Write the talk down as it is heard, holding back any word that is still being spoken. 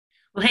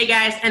Well, hey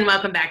guys, and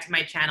welcome back to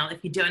my channel.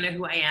 If you don't know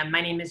who I am, my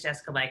name is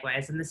Jessica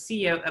Leichtweisz. I'm the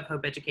CEO of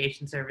Hope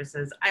Education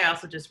Services. I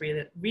also just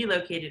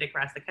relocated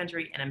across the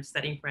country and I'm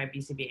studying for my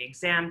BCBA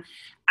exam.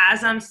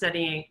 As I'm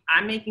studying,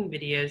 I'm making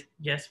videos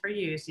just for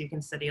you so you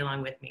can study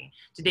along with me.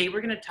 Today, we're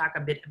going to talk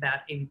a bit about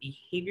a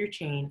behavior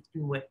chain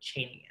and what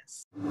chaining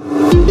is.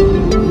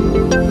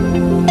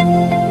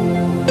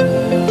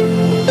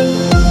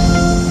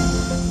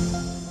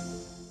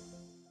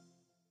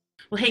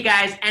 Well, hey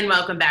guys, and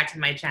welcome back to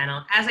my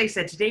channel. As I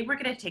said, today we're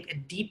going to take a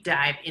deep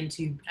dive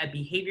into a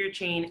behavior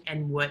chain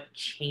and what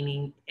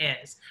chaining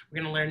is.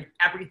 We're going to learn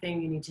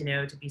everything you need to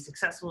know to be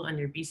successful on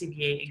your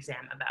BCBA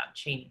exam about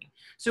chaining.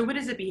 So what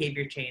is a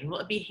behavior chain?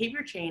 Well, a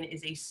behavior chain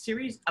is a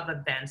series of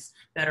events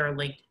that are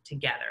linked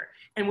together.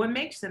 And what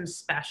makes them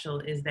special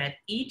is that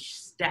each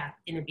step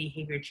in a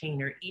behavior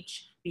chain, or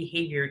each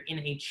behavior in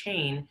a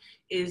chain,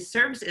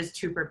 serves as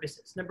two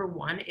purposes. Number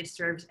one, it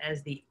serves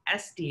as the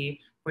SD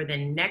for the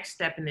next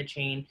step in the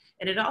chain,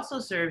 and it also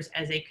serves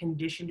as a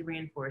conditioned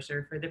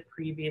reinforcer for the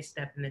previous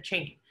step in the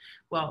chain.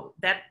 Well,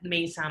 that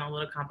may sound a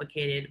little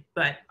complicated,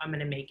 but I'm going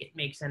to make it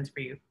make sense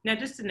for you. Now,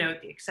 just to note,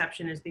 the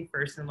exception is the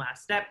first and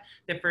last step.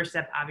 The first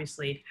step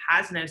obviously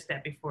has no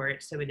step before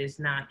it, so it is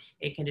not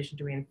a conditioned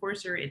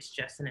reinforcer, it's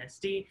just an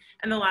SD.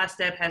 And the last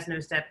step has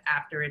no step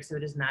after it, so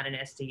it is not an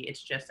SD,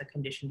 it's just a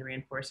conditioned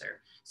reinforcer.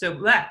 So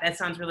that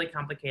sounds really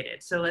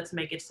complicated. So let's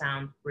make it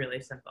sound really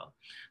simple.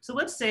 So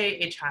let's say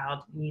a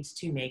child needs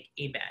to make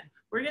a bed.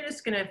 We're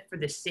just gonna, for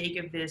the sake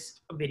of this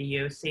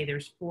video, say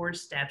there's 4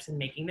 steps in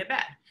making the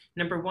bed.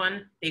 Number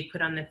 1, they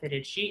put on the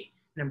fitted sheet.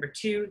 Number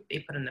 2, they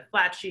put on the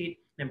flat sheet.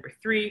 Number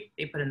 3,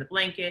 they put on the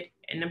blanket.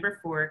 And number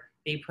 4,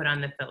 they put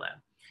on the pillow.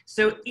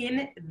 So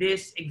in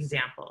this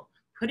example,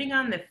 putting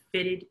on the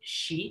fitted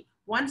sheet,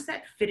 once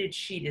that fitted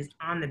sheet is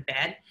on the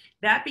bed,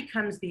 that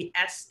becomes the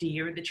SD,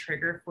 or the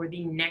trigger for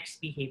the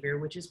next behavior,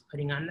 which is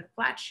putting on the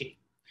flat sheet.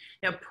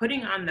 Now,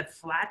 putting on the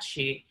flat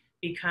sheet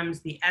becomes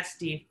the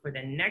SD for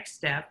the next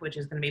step, which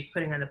is going to be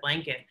putting on the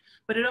blanket,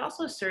 but it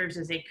also serves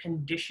as a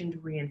conditioned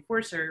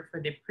reinforcer for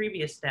the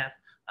previous step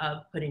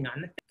of putting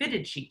on the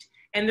fitted sheet.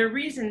 And the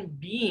reason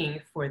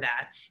being for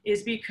that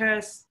is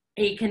because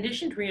a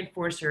conditioned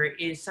reinforcer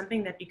is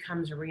something that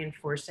becomes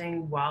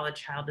reinforcing while a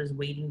child is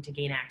waiting to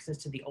gain access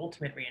to the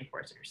ultimate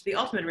reinforcer. So the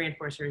ultimate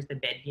reinforcer is the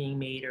bed being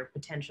made, or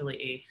potentially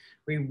a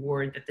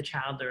reward that the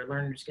child or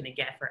learner is going to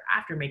get for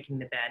after making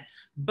the bed.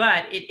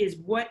 But it is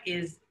what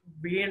is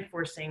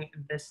reinforcing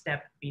the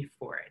step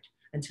before it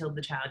until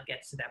the child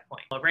gets to that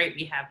point. All right,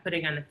 we have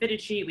putting on the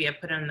fitted sheet, we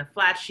have put on the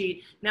flat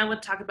sheet. Now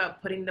let's talk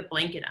about putting the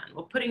blanket on.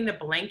 Well, putting the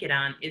blanket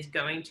on is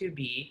going to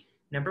be,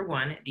 number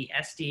 1, the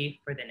SD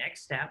for the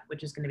next step,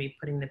 which is going to be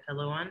putting the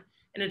pillow on.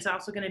 And it's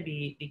also going to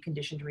be the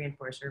conditioned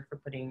reinforcer for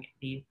putting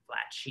the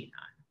flat sheet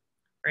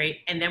on, right?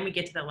 And then we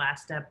get to the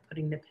last step,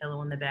 putting the pillow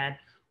on the bed.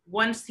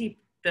 Once he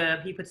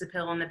puts the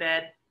pillow on the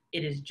bed,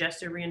 it is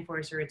just a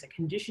reinforcer. It's a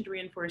conditioned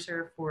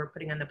reinforcer for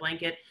putting on the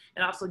blanket.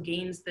 It also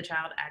gains the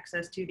child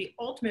access to the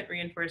ultimate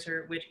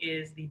reinforcer, which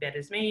is the bed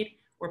is made,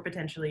 or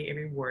potentially a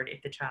reward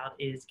if the child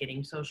is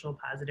getting social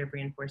positive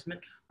reinforcement.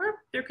 Or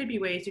there could be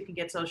ways you can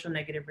get social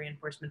negative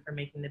reinforcement for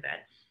making the bed,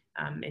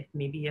 if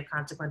maybe a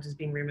consequence is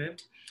being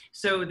removed.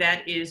 So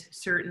that is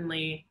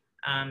certainly,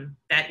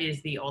 that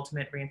is the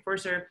ultimate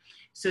reinforcer.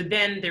 So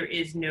then there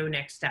is no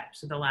next step.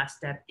 So the last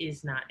step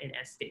is not an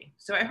SD.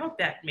 So I hope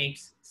that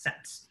makes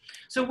sense.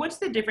 So what's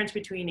the difference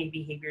between a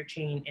behavior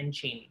chain and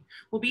chaining?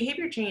 Well,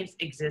 behavior chains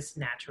exist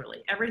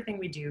naturally. Everything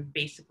we do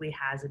basically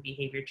has a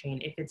behavior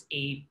chain if it's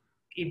a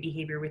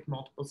behavior with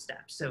multiple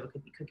steps. So it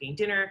could be cooking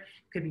dinner,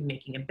 it could be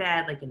making a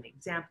bed, like in the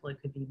example, it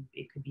could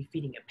be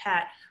feeding a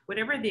pet,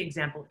 whatever the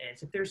example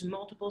is. If there's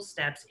multiple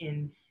steps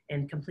in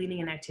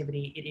completing an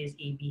activity, it is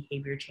a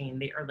behavior chain.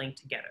 They are linked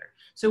together.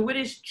 So what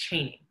is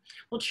chaining?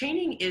 Well,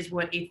 chaining is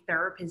what a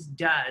therapist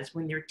does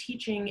when they're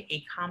teaching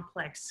a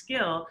complex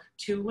skill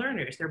to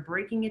learners. They're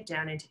breaking it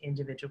down into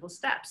individual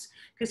steps.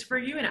 Because for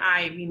you and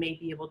I, we may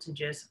be able to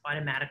just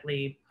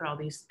automatically put all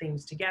these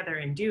things together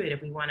and do it.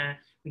 If we want to,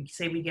 we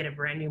say we get a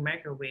brand new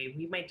microwave,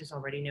 we might just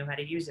already know how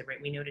to use it,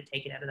 right? We know to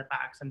take it out of the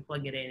box and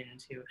plug it in, and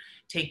to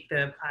take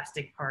the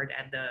plastic part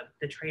and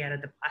the tray out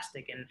of the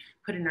plastic and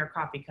put it in our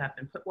coffee cup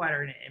and put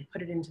water in it and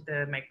put it into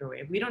the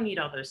microwave. We don't need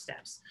all those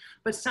steps.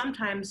 But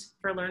sometimes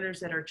for learners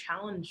that are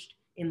challenged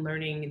in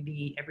learning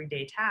the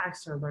everyday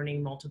tasks or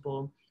learning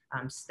multiple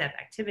step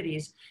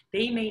activities,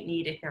 they may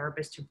need a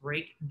therapist to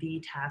break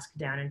the task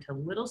down into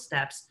little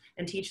steps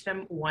and teach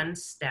them one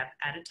step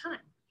at a time.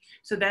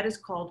 So that is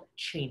called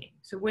chaining.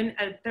 So when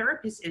a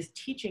therapist is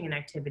teaching an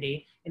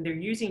activity and they're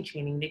using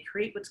chaining, they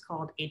create what's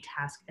called a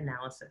task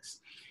analysis.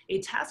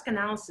 A task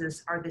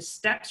analysis are the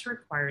steps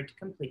required to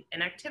complete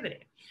an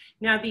activity.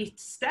 Now, the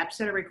steps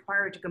that are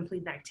required to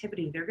complete an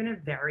activity, they're going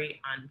to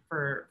vary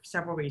for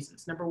several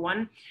reasons. Number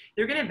 1,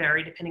 they're going to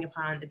vary depending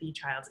upon the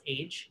child's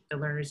age, the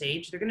learner's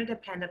age. They're going to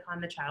depend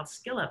upon the child's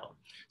skill level.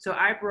 So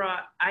I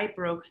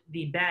broke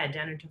the bed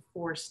down into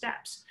 4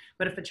 steps.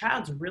 But if a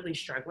child's really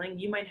struggling,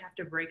 you might have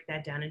to break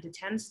that down into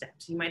 10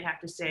 steps. You might have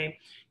to say,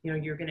 you know,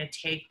 you're going to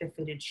take the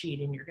fitted sheet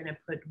and you're going to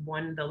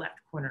put the left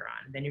corner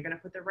on, then you're going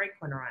to put the right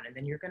corner on, and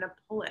then you're going to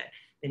pull it,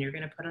 then you're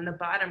going to put on the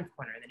bottom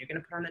corner, then you're going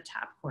to put on the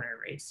top corner,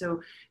 right?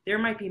 So there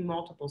might be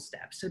multiple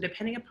steps. So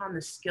depending upon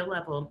the skill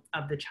level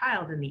of the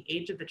child and the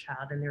age of the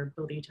child and their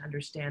ability to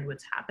understand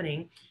what's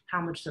happening,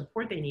 how much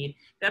support they need,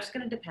 that's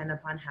going to depend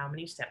upon how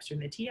many steps are in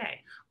the TA.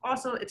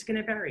 Also, it's going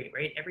to vary,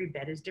 right? Every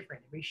bed is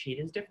different, every sheet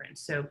is different.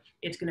 So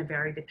it's going to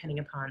vary depending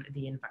upon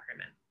the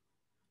environment.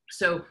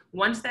 So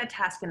once that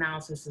task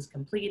analysis is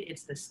complete,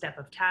 it's the step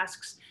of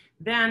tasks,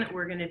 then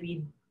we're going to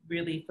be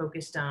really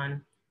focused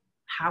on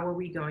how are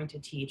we going to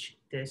teach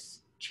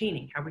this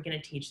chaining? How are we going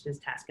to teach this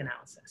task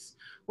analysis?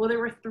 Well, there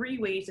were 3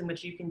 ways in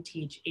which you can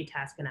teach a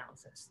task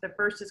analysis. The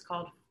first is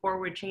called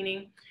forward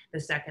chaining, the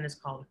second is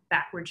called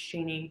backwards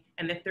chaining,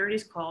 and the third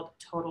is called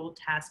total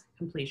task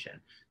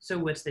completion. So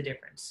what's the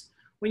difference?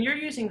 When you're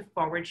using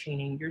forward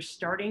chaining, you're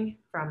starting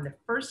from the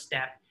first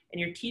step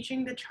and you're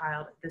teaching the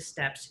child the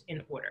steps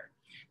in order.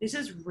 This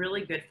is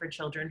really good for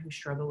children who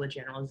struggle with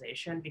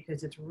generalization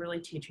because it's really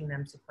teaching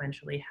them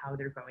sequentially how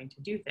they're going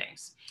to do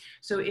things.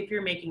 So if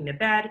you're making the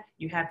bed,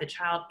 you have the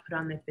child put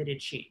on the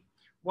fitted sheet.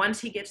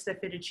 Once he gets the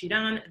fitted sheet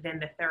on, then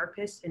the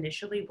therapist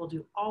initially will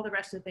do all the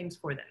rest of the things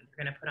for them.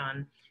 They're going to put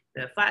on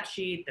the flat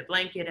sheet, the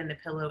blanket, and the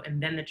pillow,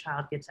 and then the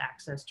child gets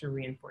access to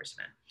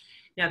reinforcement.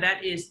 Now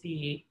that is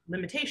the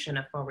limitation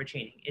of forward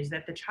chaining, is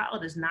that the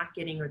child is not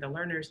getting, or the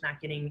learner is not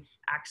getting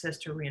access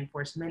to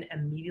reinforcement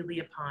immediately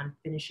upon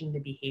finishing the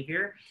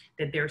behavior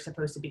that they're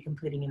supposed to be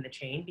completing in the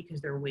chain, because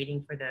they're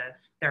waiting for the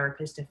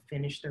therapist to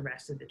finish the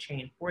rest of the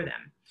chain for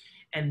them.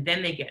 And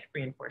then they get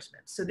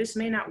reinforcement. So this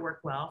may not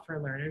work well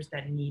for learners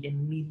that need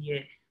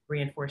immediate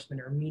reinforcement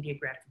or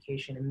immediate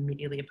gratification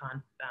immediately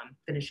upon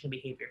finishing a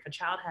behavior. If a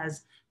child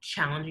has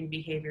challenging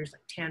behaviors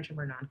like tantrum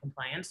or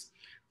non-compliance,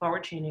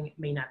 forward chaining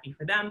may not be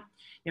for them.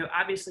 You know,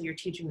 obviously you're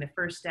teaching the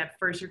first step.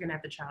 First, you're gonna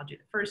have the child do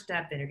the first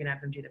step, then you're gonna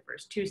have them do the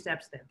first 2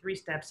 steps, then 3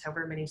 steps,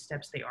 however many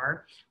steps they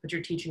are, but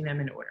you're teaching them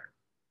in order.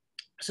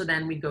 So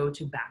then we go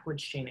to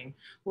backwards chaining.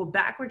 Well,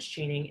 backwards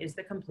chaining is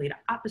the complete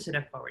opposite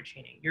of forward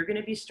chaining. You're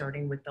gonna be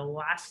starting with the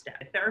last step.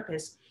 The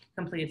therapist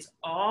completes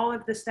all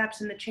of the steps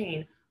in the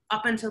chain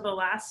up until the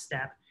last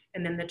step,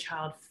 and then the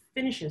child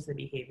finishes the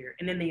behavior,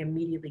 and then they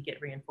immediately get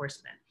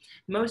reinforcement.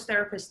 Most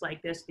therapists like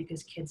this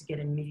because kids get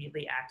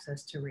immediately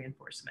access to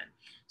reinforcement.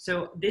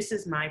 So this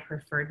is my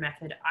preferred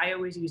method. I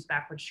always use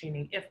backwards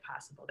chaining if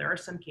possible. There are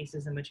some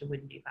cases in which it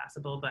wouldn't be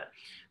possible, but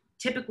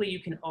typically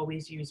you can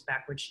always use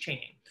backwards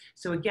chaining.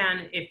 So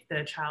again, if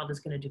the child is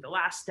going to do the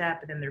last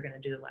step, then they're going to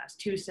do the last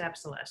 2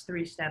 steps, the last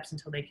 3 steps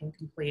until they can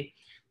complete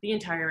the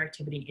entire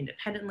activity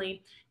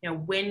independently. Now,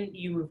 when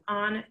you move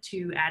on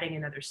to adding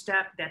another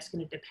step, that's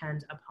going to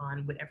depend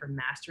upon whatever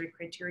mastery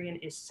criterion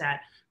is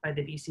set by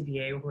the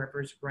BCBA or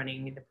whoever's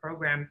running the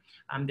program.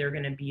 They're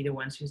going to be the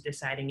ones who's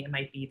deciding. It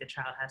might be the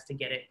child has to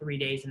get it 3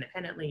 days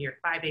independently or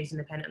 5 days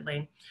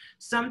independently.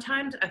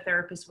 Sometimes a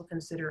therapist will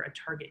consider a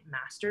target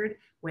mastered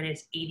when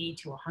it's 80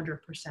 to 100%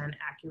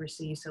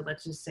 accuracy. So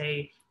let's just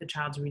say the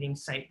child's reading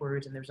sight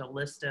words and there's a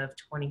list of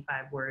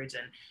 25 words,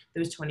 and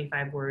those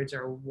 25 words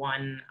are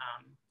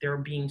they're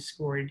being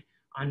scored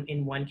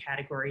in one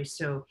category.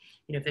 So,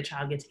 you know, if the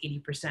child gets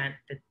 80%,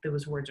 that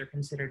those words are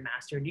considered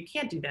mastered. You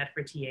can't do that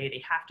for TA.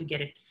 They have to get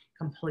it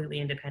completely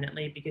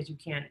independently, because you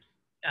can't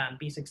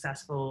be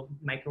successful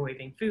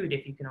microwaving food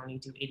if you can only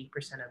do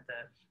 80% of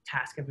the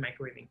task of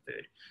microwaving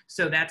food.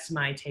 So that's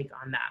my take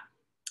on that.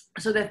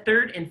 So the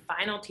third and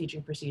final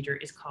teaching procedure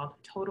is called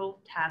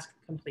total task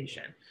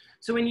completion.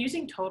 So when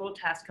using total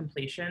task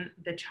completion,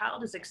 the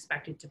child is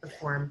expected to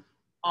perform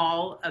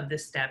all of the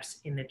steps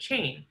in the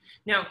chain.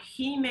 Now,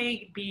 he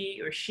may be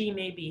or she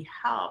may be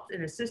helped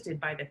and assisted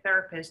by the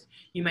therapist.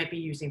 You might be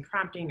using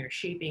prompting or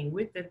shaping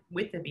with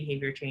the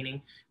behavior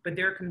chaining, but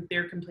they're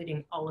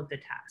completing all of the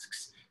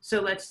tasks. So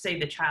let's say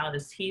the child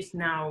he's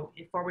now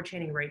in forward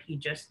chaining, right? He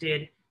just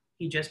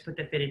put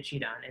the fitted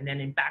sheet on, and then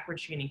in backward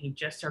chaining, he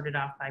just started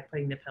off by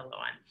putting the pillow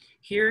on.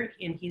 Here,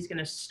 and he's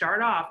gonna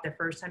start off the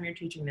first time you're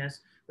teaching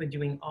this with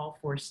doing all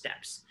 4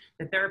 steps.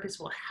 The therapist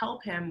will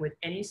help him with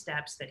any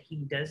steps that he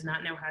does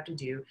not know how to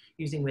do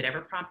using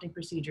whatever prompting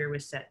procedure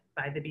was set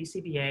by the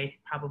BCBA.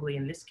 Probably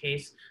in this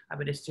case, I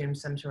would assume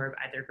some sort of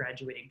either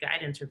graduated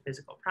guidance or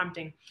physical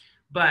prompting.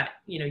 But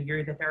you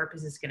know, the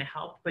therapist is going to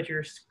help, but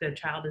the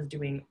child is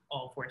doing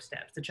all 4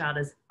 steps. The child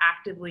is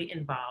actively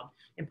involved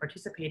in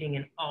participating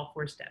in all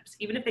 4 steps.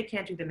 Even if they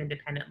can't do them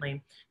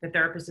independently, the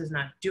therapist is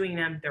not doing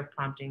them, they're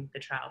prompting the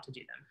child to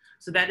do them.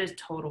 So that is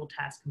total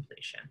task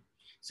completion.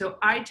 So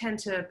I tend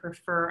to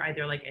prefer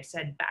either, like I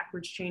said,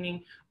 backwards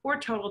chaining or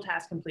total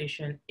task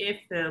completion if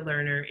the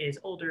learner is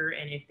older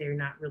and if they're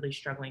not really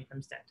struggling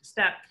from step to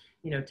step.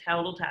 You know,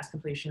 total task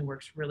completion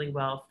works really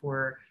well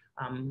for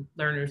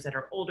learners that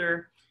are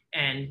older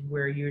and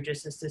where you're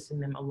just assisting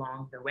them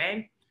along the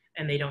way,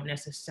 and they don't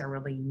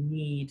necessarily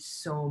need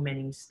so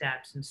many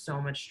steps and so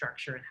much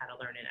structure in how to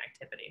learn an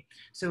activity.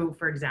 So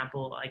for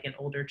example, like an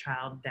older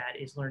child that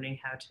is learning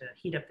how to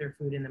heat up their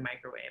food in the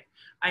microwave,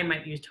 I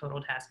might use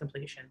total task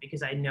completion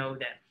because I know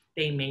that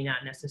they may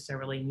not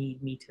necessarily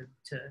need me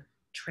to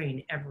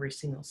train every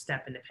single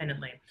step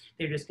independently.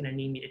 They're just going to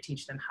need me to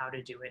teach them how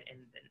to do it, and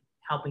then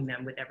helping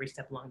them with every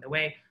step along the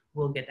way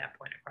will get that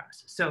point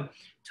across. So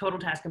total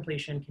task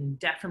completion can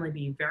definitely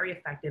be very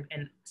effective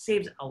and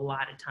saves a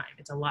lot of time.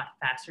 It's a lot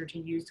faster to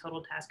use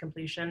total task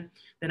completion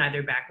than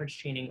either backwards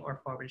chaining or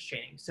forwards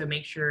chaining. So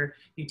make sure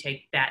you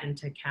take that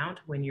into account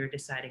when you're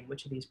deciding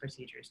which of these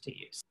procedures to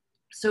use.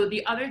 So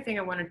the other thing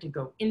I wanted to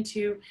go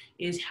into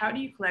is, how do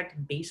you collect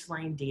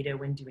baseline data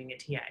when doing a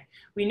TA?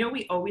 We know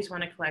we always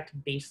want to collect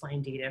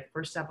baseline data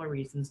for several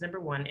reasons. Number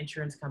one,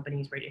 insurance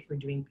companies, right? If we're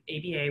doing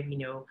ABA, we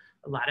know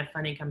a lot of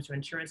funding comes from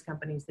insurance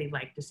companies. They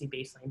like to see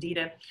baseline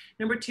data.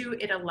 Number two,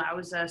 it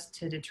allows us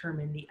to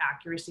determine the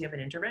accuracy of an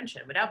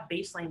intervention. Without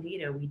baseline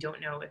data, we don't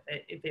know if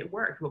it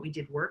worked, what we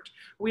did worked.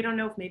 We don't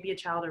know if maybe a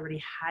child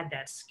already had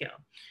that skill.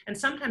 And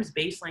sometimes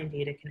baseline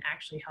data can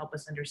actually help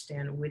us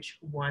understand which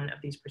one of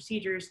these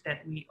procedures that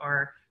we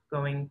are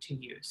going to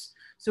use.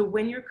 So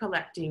when you're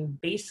collecting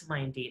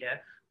baseline data,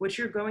 what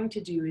you're going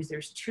to do is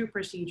there's two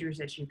procedures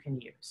that you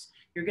can use.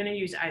 You're going to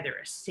use either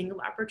a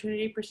single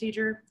opportunity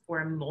procedure or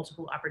a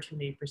multiple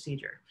opportunity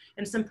procedure.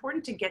 And it's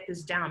important to get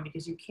this down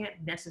because you can't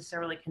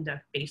necessarily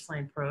conduct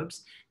baseline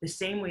probes the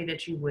same way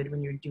that you would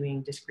when you're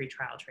doing discrete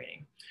trial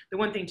training. The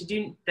one thing to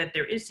do that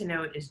there is to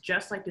note is,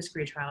 just like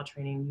discrete trial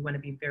training, you want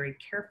to be very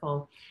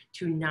careful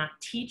to not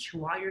teach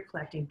while you're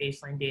collecting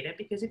baseline data,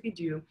 because if you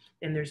do,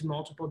 then there's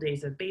multiple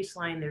days of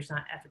baseline, there's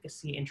not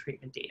efficacy in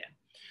treatment data.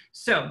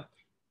 So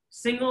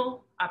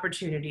single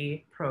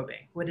opportunity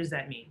probing, what does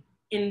that mean?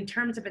 In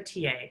terms of a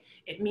TA,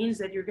 it means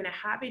that you're going to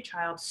have a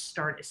child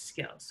start a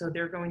skill. So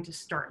they're going to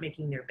start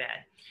making their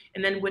bed.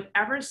 And then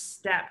whatever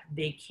step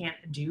they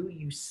can't do,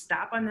 you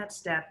stop on that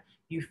step,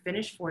 you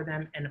finish for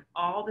them, and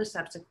all the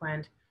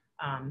subsequent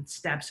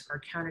steps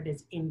are counted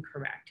as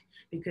incorrect.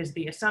 Because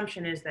the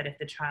assumption is that if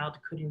the child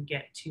couldn't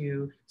get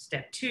to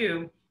step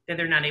 2, then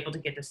they're not able to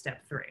get to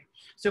step 3.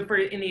 So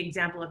in the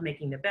example of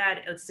making the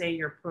bed, let's say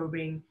you're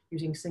probing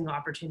using single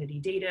opportunity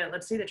data.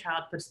 Let's say the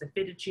child puts the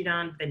fitted sheet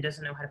on, then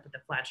doesn't know how to put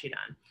the flat sheet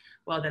on.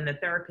 Well, then the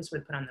therapist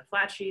would put on the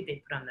flat sheet,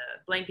 they put on the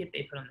blanket,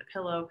 they put on the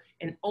pillow,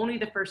 and only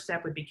the first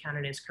step would be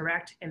counted as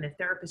correct, and the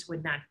therapist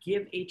would not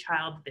give a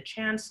child the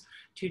chance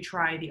to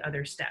try the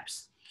other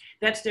steps.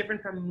 That's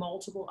different from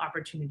multiple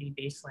opportunity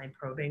baseline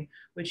probing,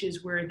 which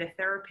is where the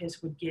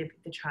therapist would give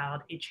the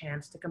child a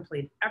chance to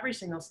complete every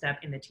single step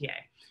in the TA.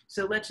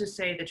 So let's just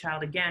say the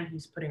child, again,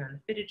 he's putting on the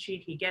fitted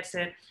sheet, he gets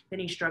it, then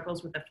he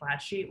struggles with the flat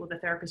sheet. Well, the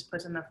therapist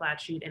puts on the flat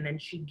sheet, and then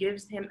she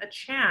gives him a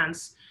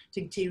chance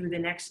to do the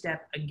next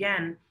step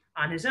again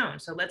on his own.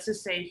 So let's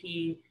just say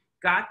he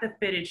got the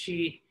fitted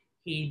sheet,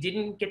 he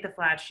didn't get the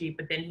flat sheet,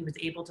 but then he was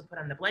able to put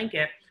on the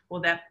blanket.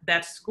 Well,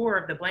 that score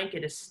of the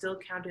blanket is still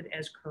counted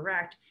as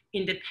correct,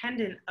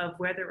 independent of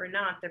whether or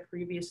not the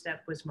previous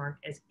step was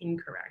marked as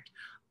incorrect.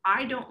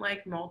 I don't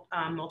like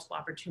multiple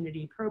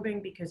opportunity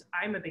probing because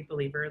I'm a big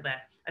believer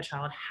that a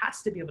child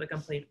has to be able to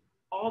complete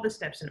all the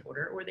steps in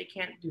order, or they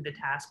can't do the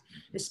task,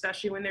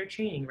 especially when they're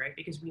chaining, right?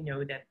 Because we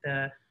know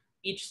that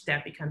each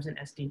step becomes an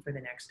SD for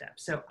the next step.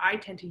 So I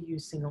tend to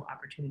use single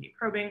opportunity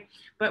probing,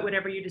 but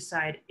whatever you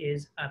decide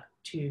is up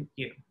to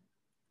you.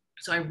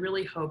 So I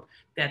really hope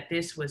that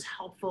this was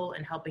helpful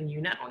in helping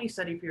you not only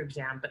study for your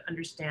exam, but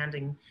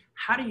understanding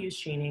how to use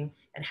chaining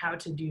and how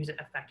to use it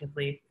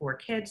effectively for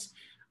kids.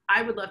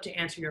 I would love to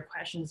answer your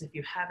questions. If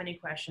you have any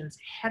questions,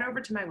 head over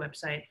to my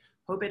website,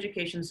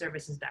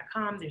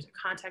 hopeeducationservices.com. There's a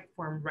contact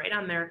form right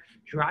on there.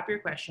 Drop your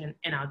question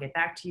and I'll get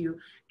back to you.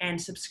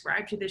 And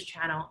subscribe to this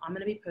channel. I'm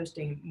going to be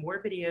posting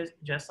more videos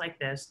just like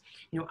this.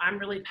 You know, I'm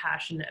really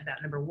passionate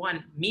about, number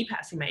one, me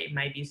passing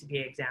my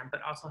BCBA exam,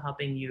 but also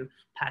helping you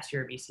pass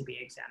your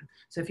BCBA exam.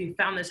 So if you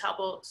found this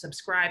helpful,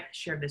 subscribe,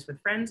 share this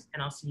with friends,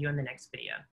 and I'll see you in the next video.